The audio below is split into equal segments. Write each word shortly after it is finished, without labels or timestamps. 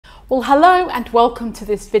Well, hello and welcome to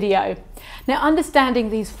this video. Now, understanding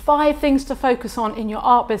these 5 things to focus on in your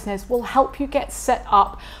art business will help you get set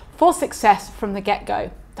up for success from the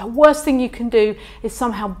get-go. The worst thing you can do is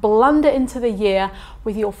somehow blunder into the year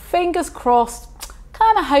with your fingers crossed,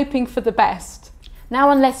 kind of hoping for the best. Now,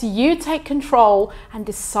 unless you take control and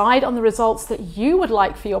decide on the results that you would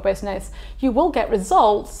like for your business, you will get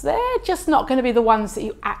results. They're just not going to be the ones that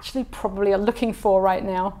you actually probably are looking for right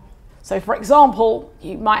now. So for example,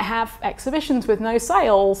 you might have exhibitions with no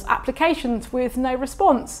sales, applications with no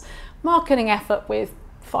response, marketing effort with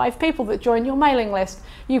 5 people that join your mailing list.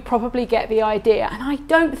 You probably get the idea, and I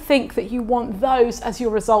don't think that you want those as your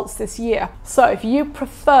results this year. So if you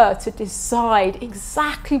prefer to decide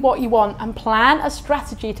exactly what you want and plan a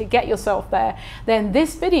strategy to get yourself there, then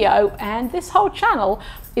this video and this whole channel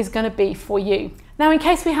is going to be for you. Now, in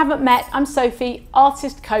case we haven't met, I'm Sophie,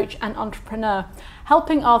 artist, coach and entrepreneur,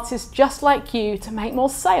 helping artists just like you to make more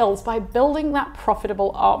sales by building that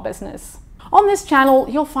profitable art business. On this channel,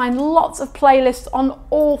 you'll find lots of playlists on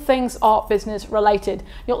all things art business related.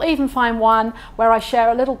 You'll even find one where I share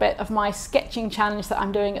a little bit of my sketching challenge that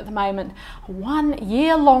I'm doing at the moment. A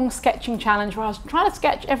 1-year-long sketching challenge where I was trying to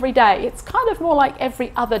sketch every day. It's kind of more like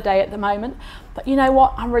every other day at the moment, but you know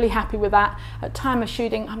what? I'm really happy with that. At time of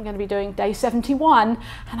shooting, I'm going to be doing day 71,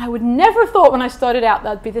 and I would never have thought when I started out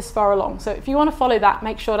that'd be this far along. So if you want to follow that,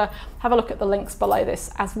 make sure to have a look at the links below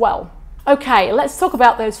this as well. Okay, let's talk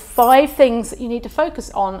about those 5 things that you need to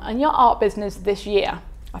focus on in your art business this year.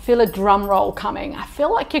 I feel a drum roll coming. I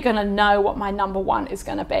feel like you're going to know what my number 1 is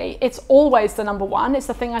going to be. It's always the number 1. It's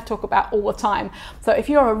the thing I talk about all the time. So if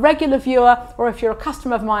you're a regular viewer or if you're a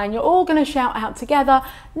customer of mine, you're all going to shout out together,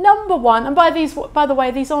 number 1. And by the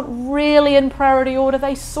way, these aren't really in priority order.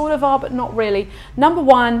 They sort of are, but not really. Number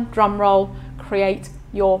 1, drum roll, create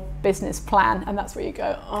your business plan. And that's where you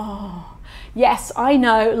go, oh. Yes, I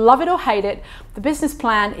know, love it or hate it, the business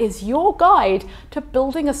plan is your guide to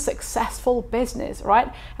building a successful business,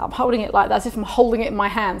 right? I'm holding it like that as if I'm holding it in my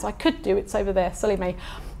hands. I could do, it's over there, silly me.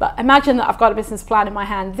 But imagine that I've got a business plan in my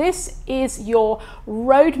hand. This is your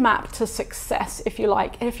roadmap to success, if you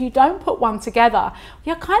like. And if you don't put one together,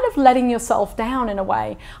 you're kind of letting yourself down in a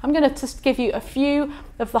way. I'm going to just give you a few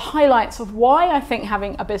of the highlights of why I think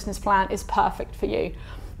having a business plan is perfect for you.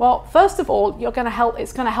 Well, first of all,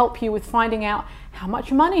 it's going to help you with finding out how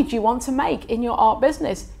much money do you want to make in your art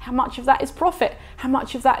business? How much of that is profit? How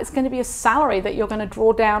much of that is going to be a salary that you're going to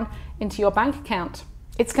draw down into your bank account?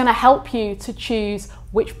 It's going to help you to choose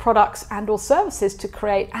which products and or services to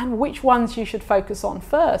create and which ones you should focus on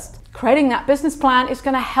first. Creating that business plan is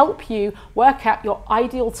going to help you work out your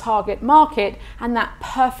ideal target market and that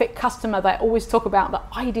perfect customer. They always talk about the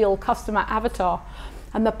ideal customer avatar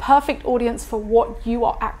and the perfect audience for what you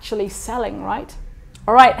are actually selling, right?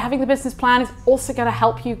 All right, having the business plan is also going to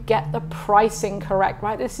help you get the pricing correct,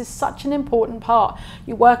 right? This is such an important part.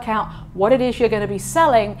 You work out what it is you're going to be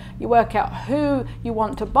selling, you work out who you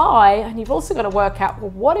want to buy, and you've also got to work out,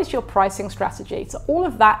 well, what is your pricing strategy? So all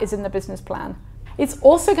of that is in the business plan. It's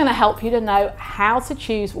also going to help you to know how to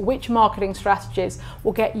choose which marketing strategies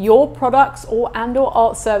will get your products or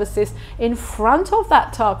art services in front of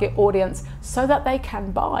that target audience so that they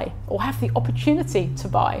can buy or have the opportunity to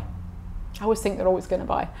buy. I always think they're always going to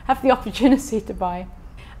buy. Have the opportunity to buy.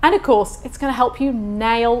 And of course, it's going to help you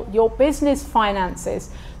nail your business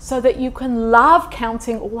finances so that you can love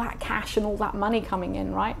counting all that cash and all that money coming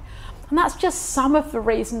in, right? And that's just some of the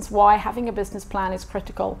reasons why having a business plan is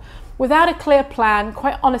critical. Without a clear plan,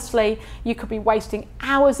 quite honestly, you could be wasting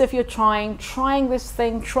hours of your trying this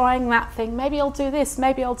thing, trying that thing, maybe I'll do this,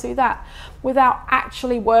 maybe I'll do that, without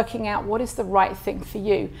actually working out what is the right thing for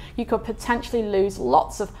you. You could potentially lose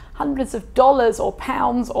lots of hundreds of dollars or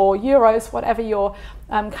pounds or euros, whatever your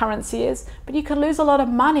currency is, but you could lose a lot of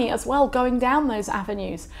money as well going down those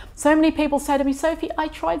avenues. So many people say to me, Sophie, I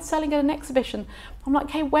tried selling at an exhibition. I'm like,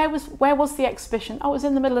 hey, where was the exhibition? Oh, it was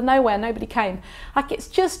in the middle of nowhere, nobody came. Like, it's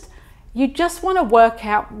just, you just want to work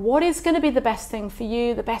out what is going to be the best thing for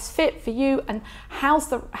you, the best fit for you, and how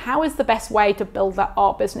is the best way to build that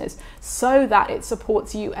art business so that it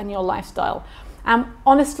supports you and your lifestyle.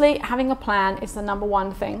 Honestly, having a plan is the number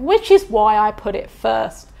 1 thing, which is why I put it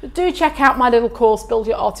first. But do check out my little course, Build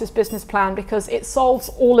Your Artist Business Plan, because it solves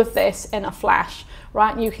all of this in a flash,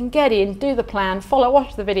 right? And you can get in, do the plan, follow,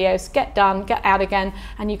 watch the videos, get done, get out again,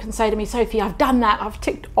 and you can say to me, Sophie, I've done that, I've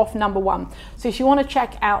ticked off number 1. So if you want to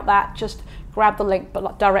check out that, just grab the link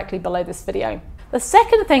directly below this video. The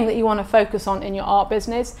second thing that you want to focus on in your art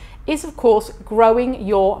business is, of course, growing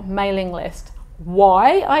your mailing list.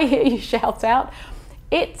 Why? I hear you shout out.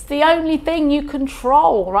 It's the only thing you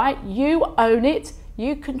control, right? You own it,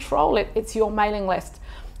 you control it. It's your mailing list.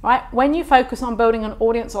 right? When you focus on building an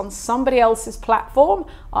audience on somebody else's platform,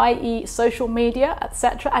 i.e. social media,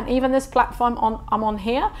 etc., and even this platform I'm on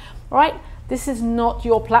here, right? This is not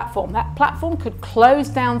your platform. That platform could close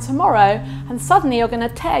down tomorrow and suddenly you're going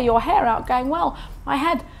to tear your hair out going, well, I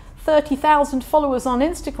had 30,000 followers on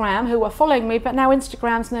Instagram who were following me, but now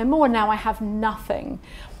Instagram's no more. Now I have nothing.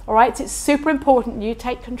 All right, it's super important you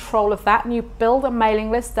take control of that and you build a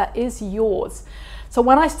mailing list that is yours. So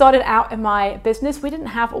when I started out in my business, we didn't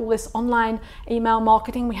have all this online email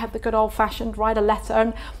marketing. We had the good old-fashioned write a letter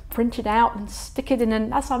and print it out and stick it in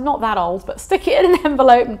I'm not that old, but stick it in an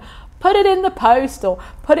envelope and put it in the post or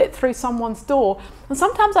put it through someone's door. And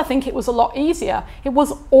sometimes I think it was a lot easier. It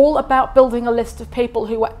was all about building a list of people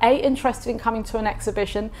who were A, interested in coming to an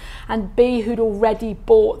exhibition, and B, who'd already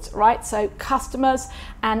bought, right? So customers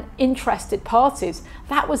and interested parties.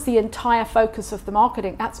 That was the entire focus of the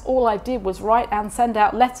marketing. That's all I did was write and send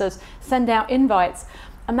out letters, send out invites.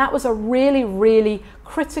 And that was a really, really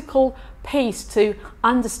critical piece to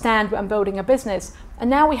understand when building a business. And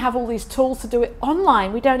now we have all these tools to do it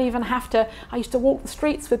online. We don't even have to, I used to walk the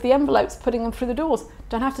streets with the envelopes, putting them through the doors.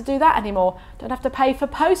 Don't have to do that anymore. Don't have to pay for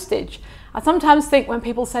postage. I sometimes think when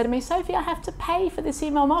people say to me, Sophie, I have to pay for this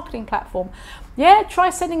email marketing platform. Yeah, try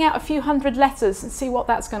sending out a few hundred letters and see what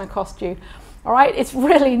that's going to cost you. All right, it's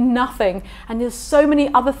really nothing. And there's so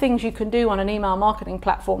many other things you can do on an email marketing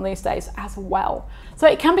platform these days as well. So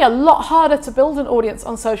it can be a lot harder to build an audience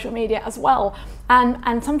on social media as well.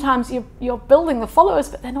 And sometimes you're building the followers,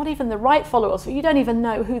 but they're not even the right followers, or you don't even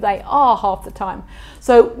know who they are half the time.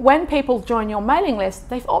 So when people join your mailing list,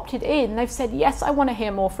 they've opted in, they've said, yes, I want to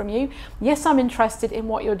hear more from you. Yes, I'm interested in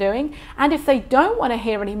what you're doing. And if they don't want to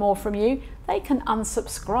hear any more from you, they can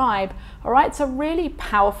unsubscribe. All right, it's a really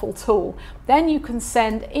powerful tool. Then you can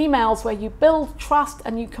send emails where you build trust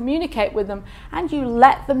and you communicate with them and you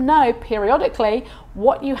let them know periodically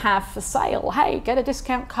what you have for sale. Hey, get a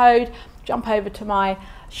discount code, jump over to my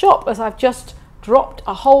shop as I've just dropped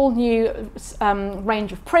a whole new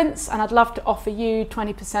range of prints and I'd love to offer you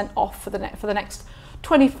 20% off for the next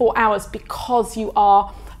 24 hours because you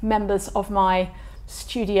are members of my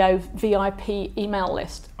studio VIP email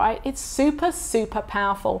list, right? It's super, super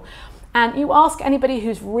powerful. And you ask anybody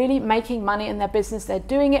who's really making money in their business, they're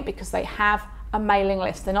doing it because they have a mailing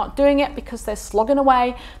list. They're not doing it because they're slogging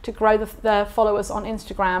away to grow the followers on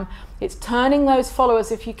Instagram. It's turning those followers,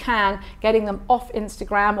 if you can, getting them off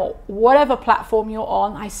Instagram or whatever platform you're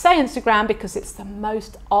on. I say Instagram because it's the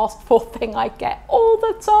most asked for thing I get all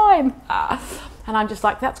the time. And I'm just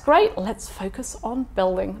like, that's great. Let's focus on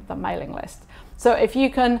building the mailing list. So if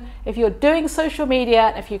you're doing social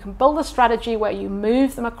media, if you can build a strategy where you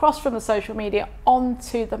move them across from the social media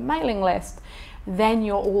onto the mailing list, then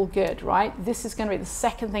you're all good, right? This is going to be the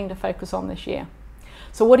second thing to focus on this year.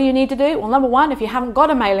 So what do you need to do? Well, number one, if you haven't got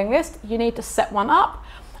a mailing list, you need to set one up.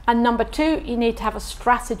 And number two, you need to have a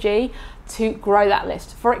strategy to grow that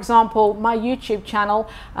list. For example, my YouTube channel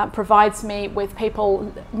provides me with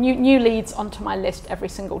people, new leads onto my list every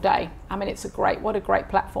single day. I mean, what a great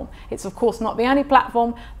platform. It's of course not the only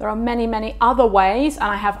platform. There are many, many other ways, and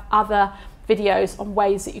I have other videos on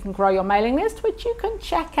ways that you can grow your mailing list, which you can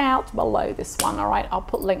check out below this one. All right, I'll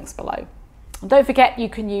put links below. And don't forget, you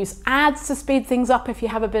can use ads to speed things up if you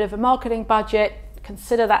have a bit of a marketing budget.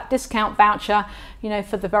 Consider that discount voucher,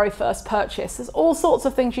 for the very first purchase. There's all sorts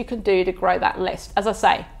of things you can do to grow that list. As I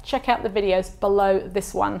say, check out the videos below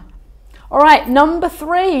this one. All right, number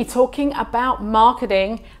three, talking about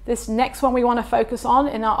marketing. This next one we want to focus on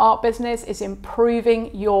in our art business is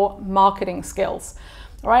improving your marketing skills.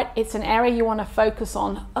 All right, it's an area you want to focus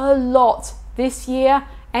on a lot this year,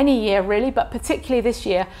 any year really, but particularly this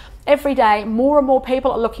year. Every day, more and more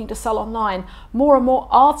people are looking to sell online. More and more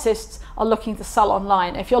artists are looking to sell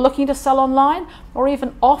online. If you're looking to sell online or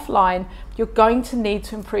even offline, you're going to need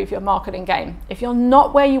to improve your marketing game. If you're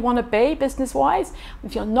not where you want to be business-wise,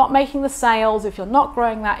 if you're not making the sales, if you're not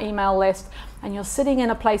growing that email list, and you're sitting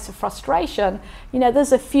in a place of frustration,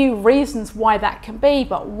 there's a few reasons why that can be,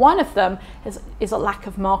 but one of them is a lack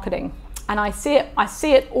of marketing. And I see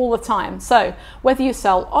it all the time. So whether you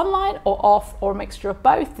sell online or off or a mixture of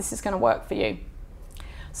both, this is going to work for you.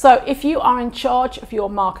 So if you are in charge of your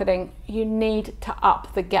marketing, you need to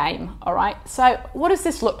up the game, all right? So what does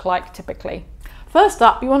this look like typically? First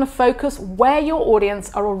up, you want to focus where your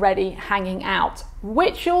audience are already hanging out,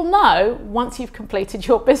 which you'll know once you've completed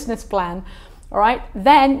your business plan, all right?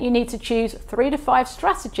 Then you need to choose 3 to 5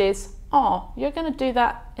 strategies. Oh, you're going to do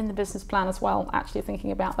that in the business plan as well, actually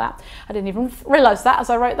thinking about that. I didn't even realize that as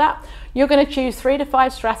I wrote that. You're going to choose 3 to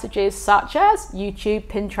 5 strategies such as YouTube,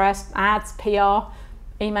 Pinterest, ads, PR,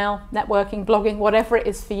 email, networking, blogging, whatever it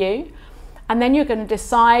is for you. And then you're going to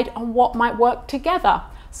decide on what might work together.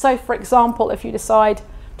 So for example, if you decide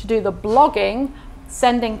to do the blogging,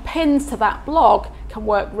 sending pins to that blog can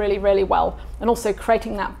work really, really well. And also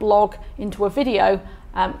creating that blog into a video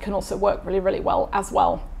can also work really, really well as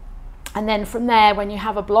well. And then from there, when you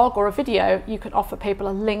have a blog or a video, you can offer people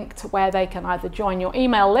a link to where they can either join your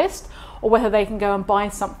email list or whether they can go and buy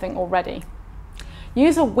something already.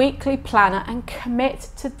 Use a weekly planner and commit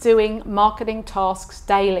to doing marketing tasks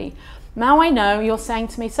daily. Now I know you're saying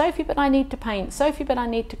to me, Sophie, but I need to paint. Sophie, but I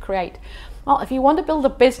need to create. Well, if you want to build a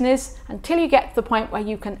business until you get to the point where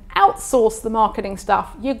you can outsource the marketing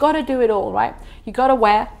stuff, you've got to do it all, right? You've got to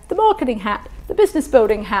wear the marketing hat, the business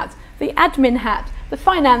building hat, the admin hat, the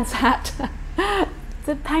finance hat,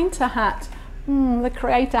 the painter hat, the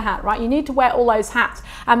creator hat, right? You need to wear all those hats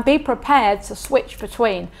and be prepared to switch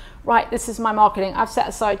between, right, this is my marketing. I've set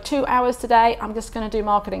aside 2 hours today. I'm just going to do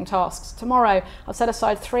marketing tasks. Tomorrow, I've set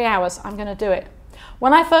aside 3 hours. I'm going to do it.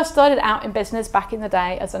 When I first started out in business back in the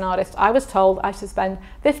day as an artist, I was told I should spend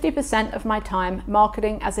 50% of my time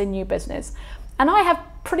marketing as a new business. And I have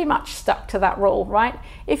pretty much stuck to that rule, right?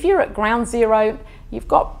 If you're at ground zero, you've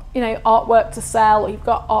got, artwork to sell, or you've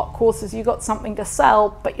got art courses, you've got something to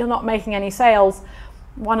sell, but you're not making any sales,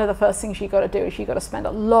 one of the first things you've got to do is you've got to spend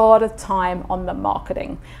a lot of time on the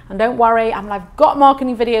marketing. And don't worry, I've got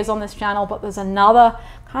marketing videos on this channel, but there's another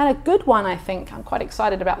kind of good one, I think. I'm quite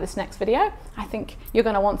excited about this next video. I think you're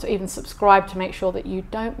going to want to even subscribe to make sure that you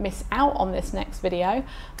don't miss out on this next video.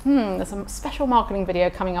 There's a special marketing video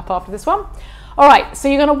coming up after this one. All right, so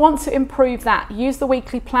you're going to want to improve that. Use the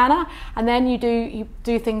weekly planner, and then you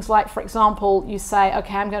do things like, for example, you say,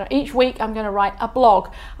 okay, each week I'm going to write a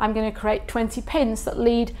blog. I'm going to create 20 pins that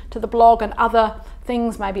lead to the blog and other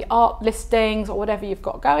things, maybe art listings or whatever you've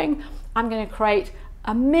got going. I'm going to create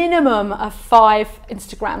a minimum of 5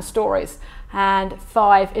 Instagram stories and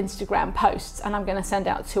 5 Instagram posts, and I'm going to send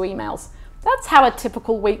out 2 emails. That's how a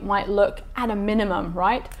typical week might look at a minimum,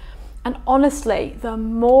 right? And honestly, the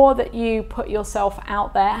more that you put yourself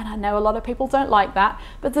out there, and I know a lot of people don't like that,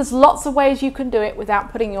 but there's lots of ways you can do it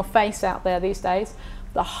without putting your face out there these days,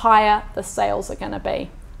 the higher the sales are going to be.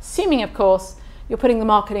 Assuming, of course, you're putting the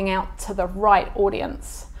marketing out to the right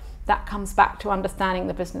audience. That comes back to understanding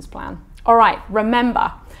the business plan. All right,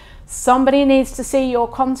 remember, somebody needs to see your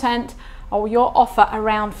content or your offer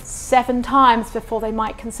around 7 times before they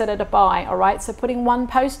might consider to buy. All right, so putting one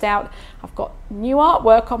post out, I've got new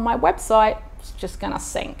artwork on my website, it's just gonna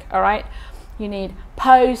sink. All right, you need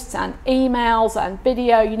posts and emails and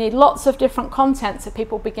video. You need lots of different content so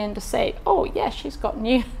people begin to see, oh yeah, she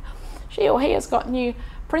or he has got new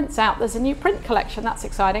prints out. There's a new print collection, that's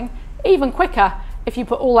exciting. Even quicker if you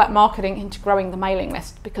put all that marketing into growing the mailing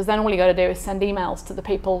list, because then all you got to do is send emails to the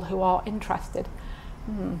people who are interested.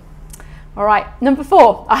 All right, number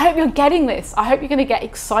 4, I hope you're getting this. I hope you're going to get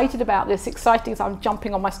excited about this. Exciting as I'm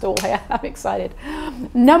jumping on my stool here. I'm excited.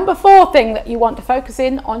 Number 4 thing that you want to focus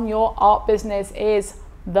in on your art business is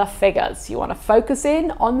the figures. You want to focus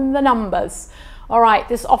in on the numbers. All right,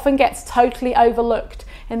 this often gets totally overlooked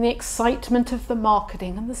in the excitement of the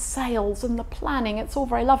marketing and the sales and the planning. It's all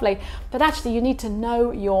very lovely, but actually you need to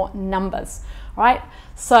know your numbers, right?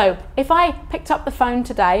 So if I picked up the phone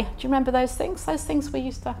today, do you remember those things? Those things they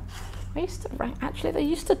used to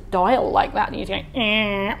dial like that, and you'd go,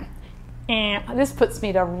 this puts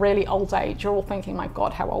me to a really old age. You're all thinking, my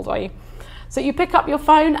God, how old are you? So you pick up your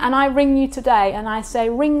phone and I ring you today and I say,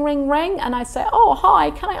 ring, ring, ring. And I say, oh,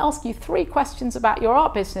 hi, can I ask you 3 questions about your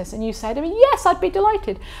art business? And you say to me, yes, I'd be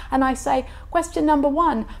delighted. And I say, question number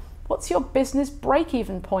 1, what's your business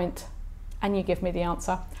break-even point? And you give me the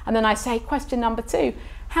answer. And then I say, question number 2,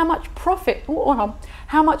 how much profit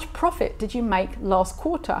did you make last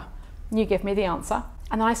quarter? And you give me the answer.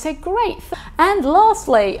 And then I say, great. And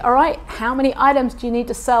lastly, all right, how many items do you need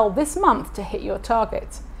to sell this month to hit your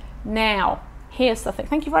target? Now, here's the thing.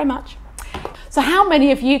 Thank you very much. So how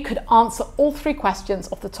many of you could answer all 3 questions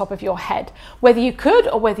off the top of your head? Whether you could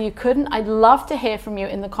or whether you couldn't, I'd love to hear from you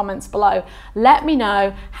in the comments below. Let me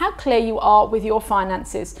know how clear you are with your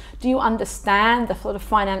finances. Do you understand the sort of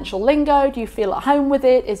financial lingo? Do you feel at home with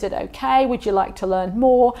it? Is it okay? Would you like to learn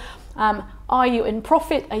more? Are you in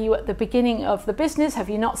profit? Are you at the beginning of the business? Have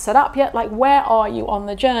you not set up yet? Like, where are you on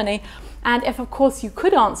the journey? And if, of course, you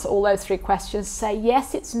could answer all those 3 questions, say,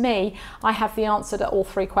 yes, it's me. I have the answer to all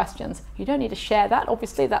 3 questions. You don't need to share that.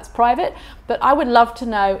 Obviously, that's private. But I would love to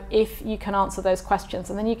know if you can answer those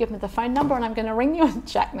questions. And then you give me the phone number and I'm going to ring you and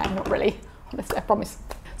check. No, not really. Honestly, I promise.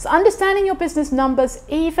 So understanding your business numbers,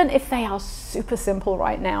 even if they are super simple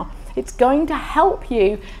right now, it's going to help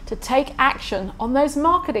you to take action on those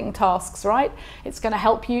marketing tasks, right? It's going to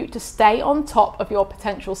help you to stay on top of your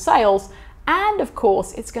potential sales And of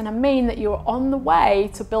course, it's going to mean that you're on the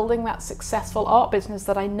way to building that successful art business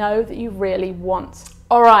that I know that you really want.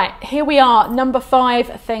 All right, here we are. Number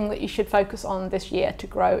 5 thing that you should focus on this year to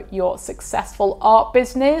grow your successful art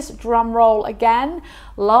business. Drum roll again.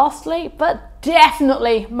 Lastly, but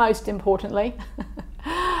definitely most importantly,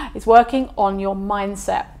 is working on your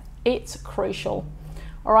mindset. It's crucial.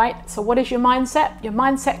 All right, so what is your mindset? Your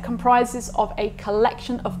mindset comprises of a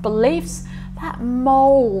collection of beliefs that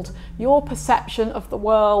mold your perception of the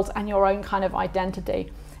world and your own kind of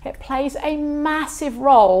identity. It plays a massive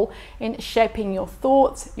role in shaping your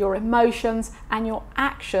thoughts, your emotions, and your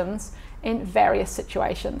actions in various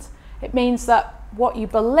situations. It means that what you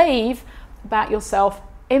believe about yourself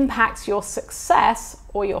impacts your success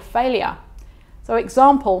or your failure. So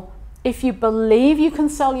example, if you believe you can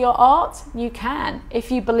sell your art, you can.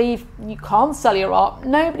 If you believe you can't sell your art,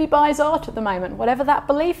 nobody buys art at the moment. Whatever that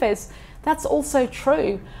belief is, that's also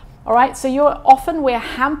true. All right, so we're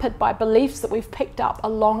hampered by beliefs that we've picked up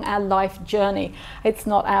along our life journey. It's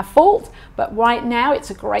not our fault, but right now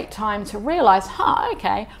it's a great time to realize,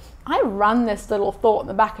 okay, I run this little thought in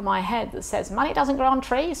the back of my head that says money doesn't grow on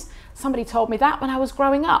trees. Somebody told me that when I was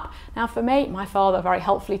growing up. Now for me, my father very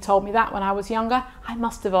helpfully told me that when I was younger. I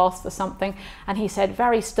must have asked for something, and he said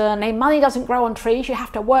very sternly, money doesn't grow on trees, you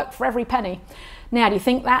have to work for every penny. Now, do you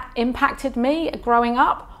think that impacted me growing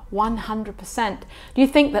up? 100%. Do you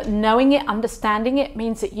think that knowing it, understanding it,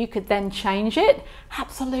 means that you could then change it?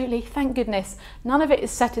 Absolutely, thank goodness. None of it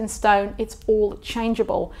is set in stone, it's all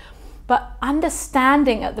changeable. But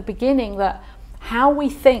understanding at the beginning that how we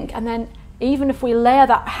think, and then even if we layer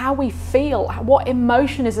that, how we feel, what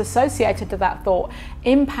emotion is associated to that thought,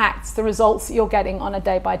 impacts the results that you're getting on a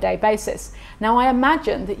day-by-day basis. Now, I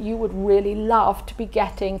imagine that you would really love to be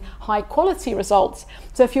getting high-quality results.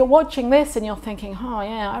 So if you're watching this and you're thinking, oh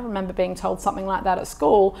yeah, I remember being told something like that at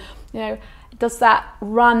school, does that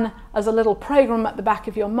run as a little program at the back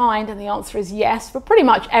of your mind? And the answer is yes. For pretty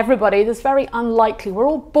much everybody, that's very unlikely. We're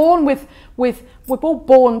all born we're all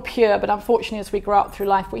born pure, but unfortunately, as we grow up through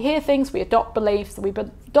life, we hear things, we adopt beliefs, we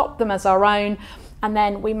adopt them as our own, and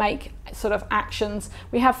then we make sort of actions.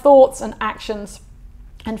 We have thoughts and actions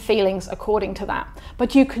and feelings according to that.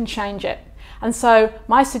 But you can change it. And so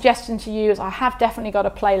my suggestion to you is, I have definitely got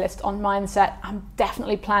a playlist on mindset. I'm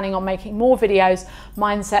definitely planning on making more videos,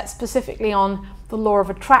 mindset, specifically on the law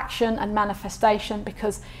of attraction and manifestation,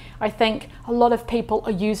 because I think a lot of people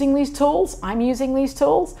are using these tools. I'm using these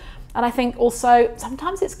tools. And I think also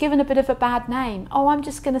sometimes it's given a bit of a bad name. Oh, I'm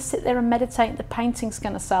just going to sit there and meditate, the painting's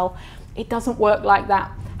going to sell. It doesn't work like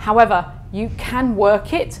that. However, you can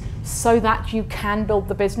work it so that you can build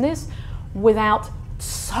the business without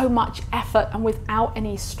so much effort and without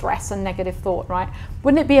any stress and negative thought, right?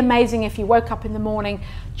 Wouldn't it be amazing if you woke up in the morning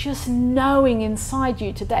just knowing inside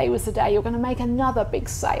you today was the day you're going to make another big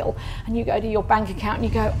sale, and you go to your bank account and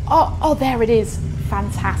you go, oh, there it is,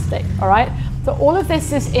 fantastic, all right? So all of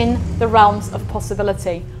this is in the realms of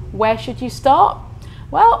possibility. Where should you start?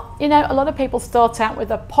 Well, a lot of people start out with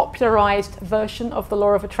a popularized version of the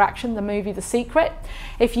law of attraction, the movie The Secret.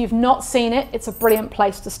 If you've not seen it, it's a brilliant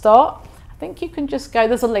place to start. I think you can just go,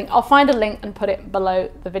 there's a link, I'll find a link and put it below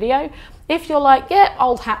the video. If you're like, yeah,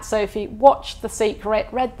 old hat Sophie, watched The Secret,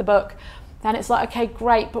 read the book, then it's like, okay,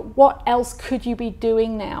 great, but what else could you be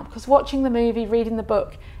doing now? Because watching the movie, reading the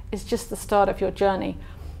book is just the start of your journey.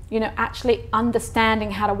 Actually understanding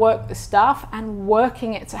how to work the stuff and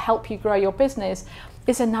working it to help you grow your business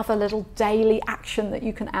is another little daily action that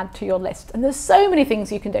you can add to your list. And there's so many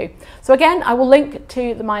things you can do. So again, I will link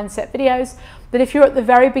to the mindset videos, but if you're at the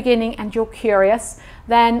very beginning and you're curious,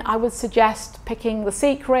 then I would suggest picking The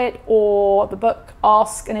Secret or the book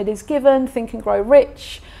Ask and It Is Given, Think and Grow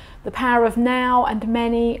Rich, The Power of Now, and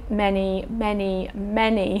many, many, many,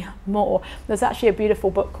 many more. There's actually a beautiful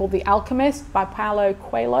book called The Alchemist by Paulo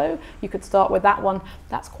Coelho. You could start with that one.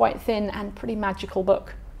 That's quite thin and pretty magical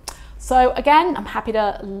book. So again, I'm happy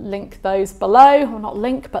to link those below, or not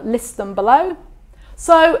link, but list them below.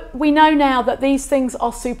 So we know now that these things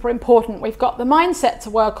are super important. We've got the mindset to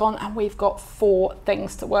work on, and we've got 4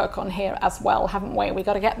 things to work on here as well, haven't we? We've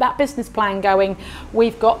got to get that business plan going.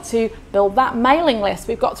 We've got to build that mailing list.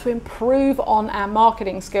 We've got to improve on our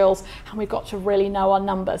marketing skills, and we've got to really know our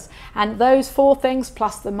numbers. And those 4 things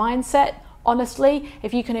plus the mindset Honestly,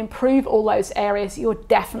 if you can improve all those areas, you're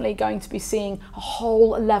definitely going to be seeing a whole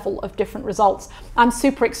level of different results. I'm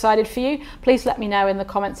super excited for you. Please let me know in the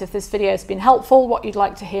comments if this video has been helpful, what you'd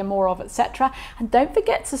like to hear more of, etc. And don't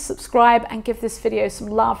forget to subscribe and give this video some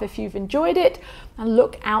love if you've enjoyed it, and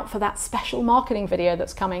look out for that special marketing video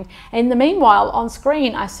that's coming. In the meanwhile, on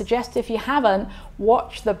screen, I suggest, if you haven't,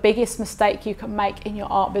 watch the biggest mistake you can make in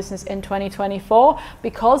your art business in 2024,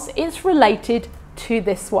 because it's related to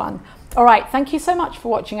this one. All right, thank you so much for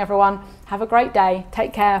watching, everyone. Have a great day.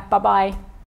 Take care. Bye-bye.